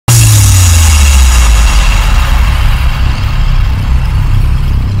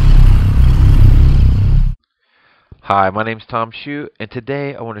Hi, my name's Tom Shue, and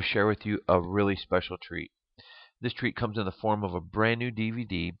today I want to share with you a really special treat. This treat comes in the form of a brand new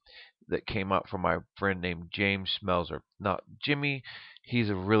DVD that came out from my friend named James Schmelzer. Now, Jimmy, he's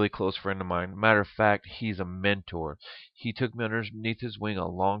a really close friend of mine. Matter of fact, he's a mentor. He took me underneath his wing a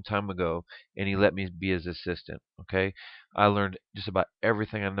long time ago, and he let me be his assistant. Okay, I learned just about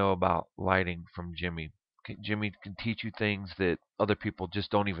everything I know about lighting from Jimmy. Jimmy can teach you things that other people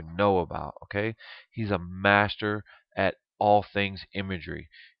just don't even know about. Okay, he's a master at all things imagery,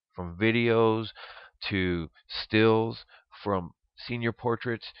 from videos to stills, from senior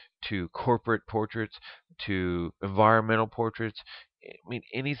portraits to corporate portraits to environmental portraits. I mean,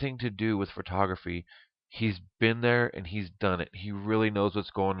 anything to do with photography, he's been there and he's done it. He really knows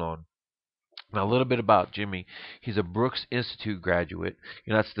what's going on. Now, a little bit about Jimmy. He's a Brooks Institute graduate.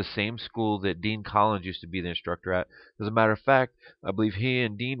 That's the same school that Dean Collins used to be the instructor at. As a matter of fact, I believe he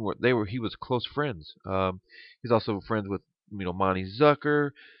and Dean he was close friends. He's also friends with Monty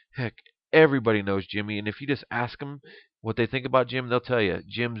Zucker. Heck, everybody knows Jimmy, and if you just ask them what they think about Jim, they'll tell you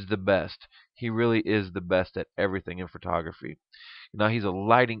Jim's the best. He really is the best at everything in photography. Now, he's a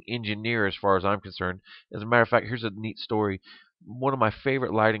lighting engineer as far as I'm concerned. As a matter of fact, here's a neat story. One of my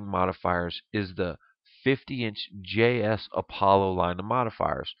favorite lighting modifiers is the 50-inch JS Apollo line of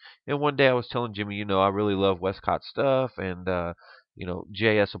modifiers. And one day I was telling Jimmy, I really love Westcott stuff, and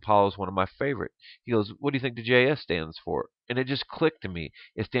JS Apollo is one of my favorite. He goes, "What do you think the JS stands for?" And it just clicked to me.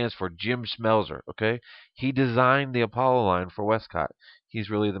 It stands for Jim Schmelzer. Okay, he designed the Apollo line for Westcott. He's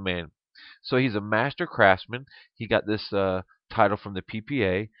really the man. So he's a master craftsman. He got this title from the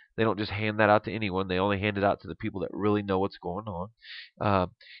PPA. They don't just hand that out to anyone. They only hand it out to the people that really know what's going on. Uh,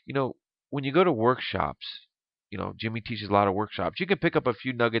 you know, when you go to workshops, Jimmy teaches a lot of workshops. You can pick up a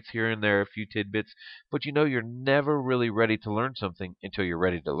few nuggets here and there, a few tidbits, but you're never really ready to learn something until you're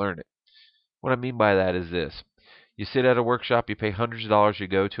ready to learn it. What I mean by that is this. You sit at a workshop, you pay hundreds of dollars, you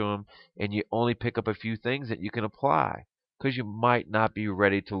go to them, and you only pick up a few things that you can apply because you might not be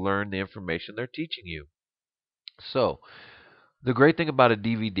ready to learn the information they're teaching you. So, the great thing about a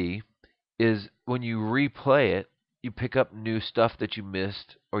DVD is when you replay it, you pick up new stuff that you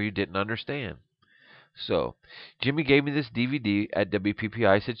missed or you didn't understand. So, Jimmy gave me this DVD at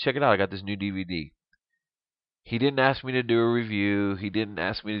WPPI. He said, "Check it out. I got this new DVD." He didn't ask me to do a review. He didn't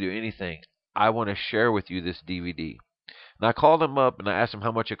ask me to do anything. I want to share with you this DVD. And I called him up and I asked him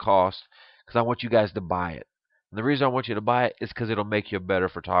how much it cost because I want you guys to buy it. And the reason I want you to buy it is because it'll make you a better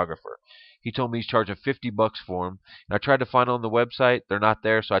photographer. He told me he's charging $50 for him. And I tried to find it on the website. They're not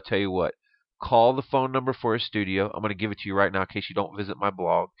there, so I tell you what. Call the phone number for his studio. I'm going to give it to you right now in case you don't visit my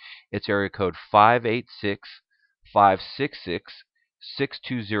blog. It's area code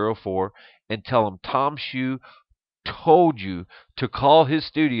 586-566-6204 and tell him Tom Shue told you to call his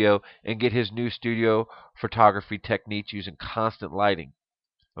studio and get his new studio photography techniques using constant lighting.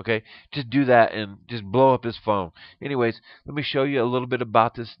 Okay, just do that and just blow up his phone. Anyways, let me show you a little bit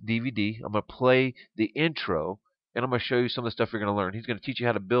about this DVD. I'm going to play the intro and I'm going to show you some of the stuff you're going to learn. He's going to teach you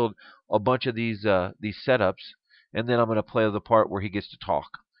how to build a bunch of these setups, and then I'm going to play the part where he gets to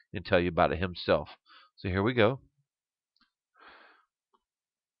talk and tell you about it himself. So here we go.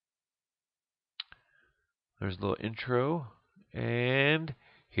 There's a little intro, and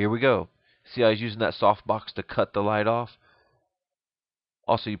here we go. See how he's using that softbox to cut the light off?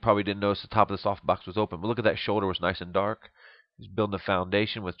 Also, you probably didn't notice the top of the softbox was open, but look at that shoulder was nice and dark. He's building a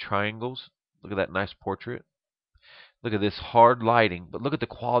foundation with triangles. Look at that nice portrait. Look at this hard lighting, but look at the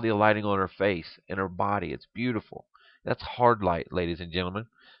quality of lighting on her face and her body. It's beautiful. That's hard light, ladies and gentlemen.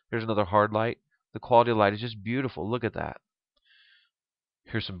 Here's another hard light. The quality of light is just beautiful. Look at that.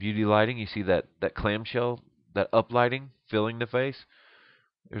 Here's some beauty lighting. You see that clamshell, that uplighting filling the face.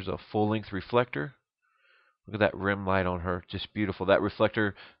 There's a full-length reflector. Look at that rim light on her. Just beautiful. That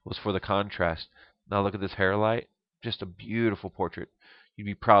reflector was for the contrast. Now look at this hair light. Just a beautiful portrait. You'd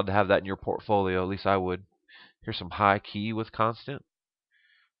be proud to have that in your portfolio. At least I would. Here's some high key with constant.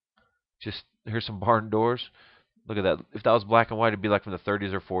 Here's some barn doors. Look at that. If that was black and white, it'd be like from the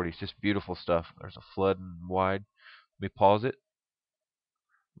 30s or 40s. Just beautiful stuff. There's a flood and wide. Let me pause it.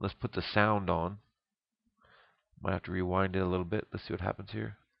 Let's put the sound on. Might have to rewind it a little bit. Let's see what happens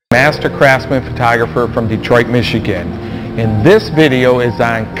here. Master craftsman photographer from Detroit, Michigan. And this video is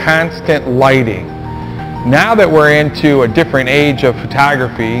on constant lighting. Now that we're into a different age of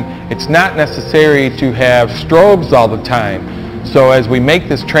photography, it's not necessary to have strobes all the time. So as we make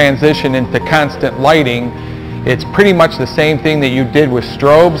this transition into constant lighting, it's pretty much the same thing that you did with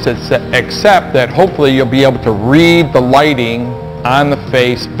strobes, except that hopefully you'll be able to read the lighting on the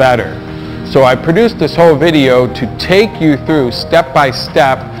face better. So I produced this whole video to take you through step by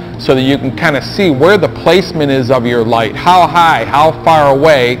step so that you can kind of see where the placement is of your light, how high, how far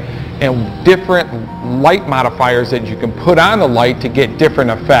away, and different light modifiers that you can put on the light to get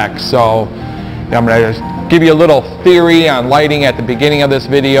different effects. So I'm going to give you a little theory on lighting at the beginning of this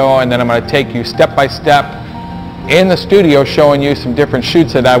video, and then I'm going to take you step by step in the studio showing you some different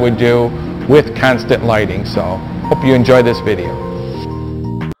shoots that I would do with constant lighting. So hope you enjoy this video.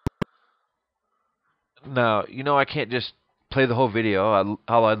 Now, I can't just play the whole video,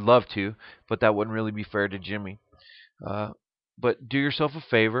 how I'd love to, but that wouldn't really be fair to Jimmy. Uh, but do yourself a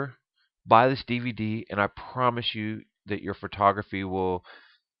favor, buy this DVD, and I promise you that your photography will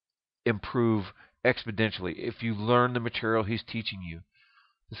improve exponentially if you learn the material he's teaching you.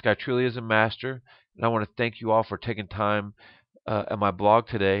 This guy truly is a master, and I want to thank you all for taking time at my blog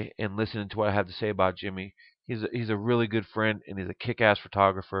today and listening to what I have to say about Jimmy. He's a really good friend, and he's a kick-ass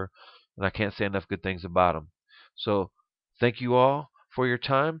photographer, and I can't say enough good things about him. So thank you all for your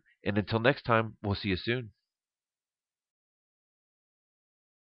time, and until next time, we'll see you soon.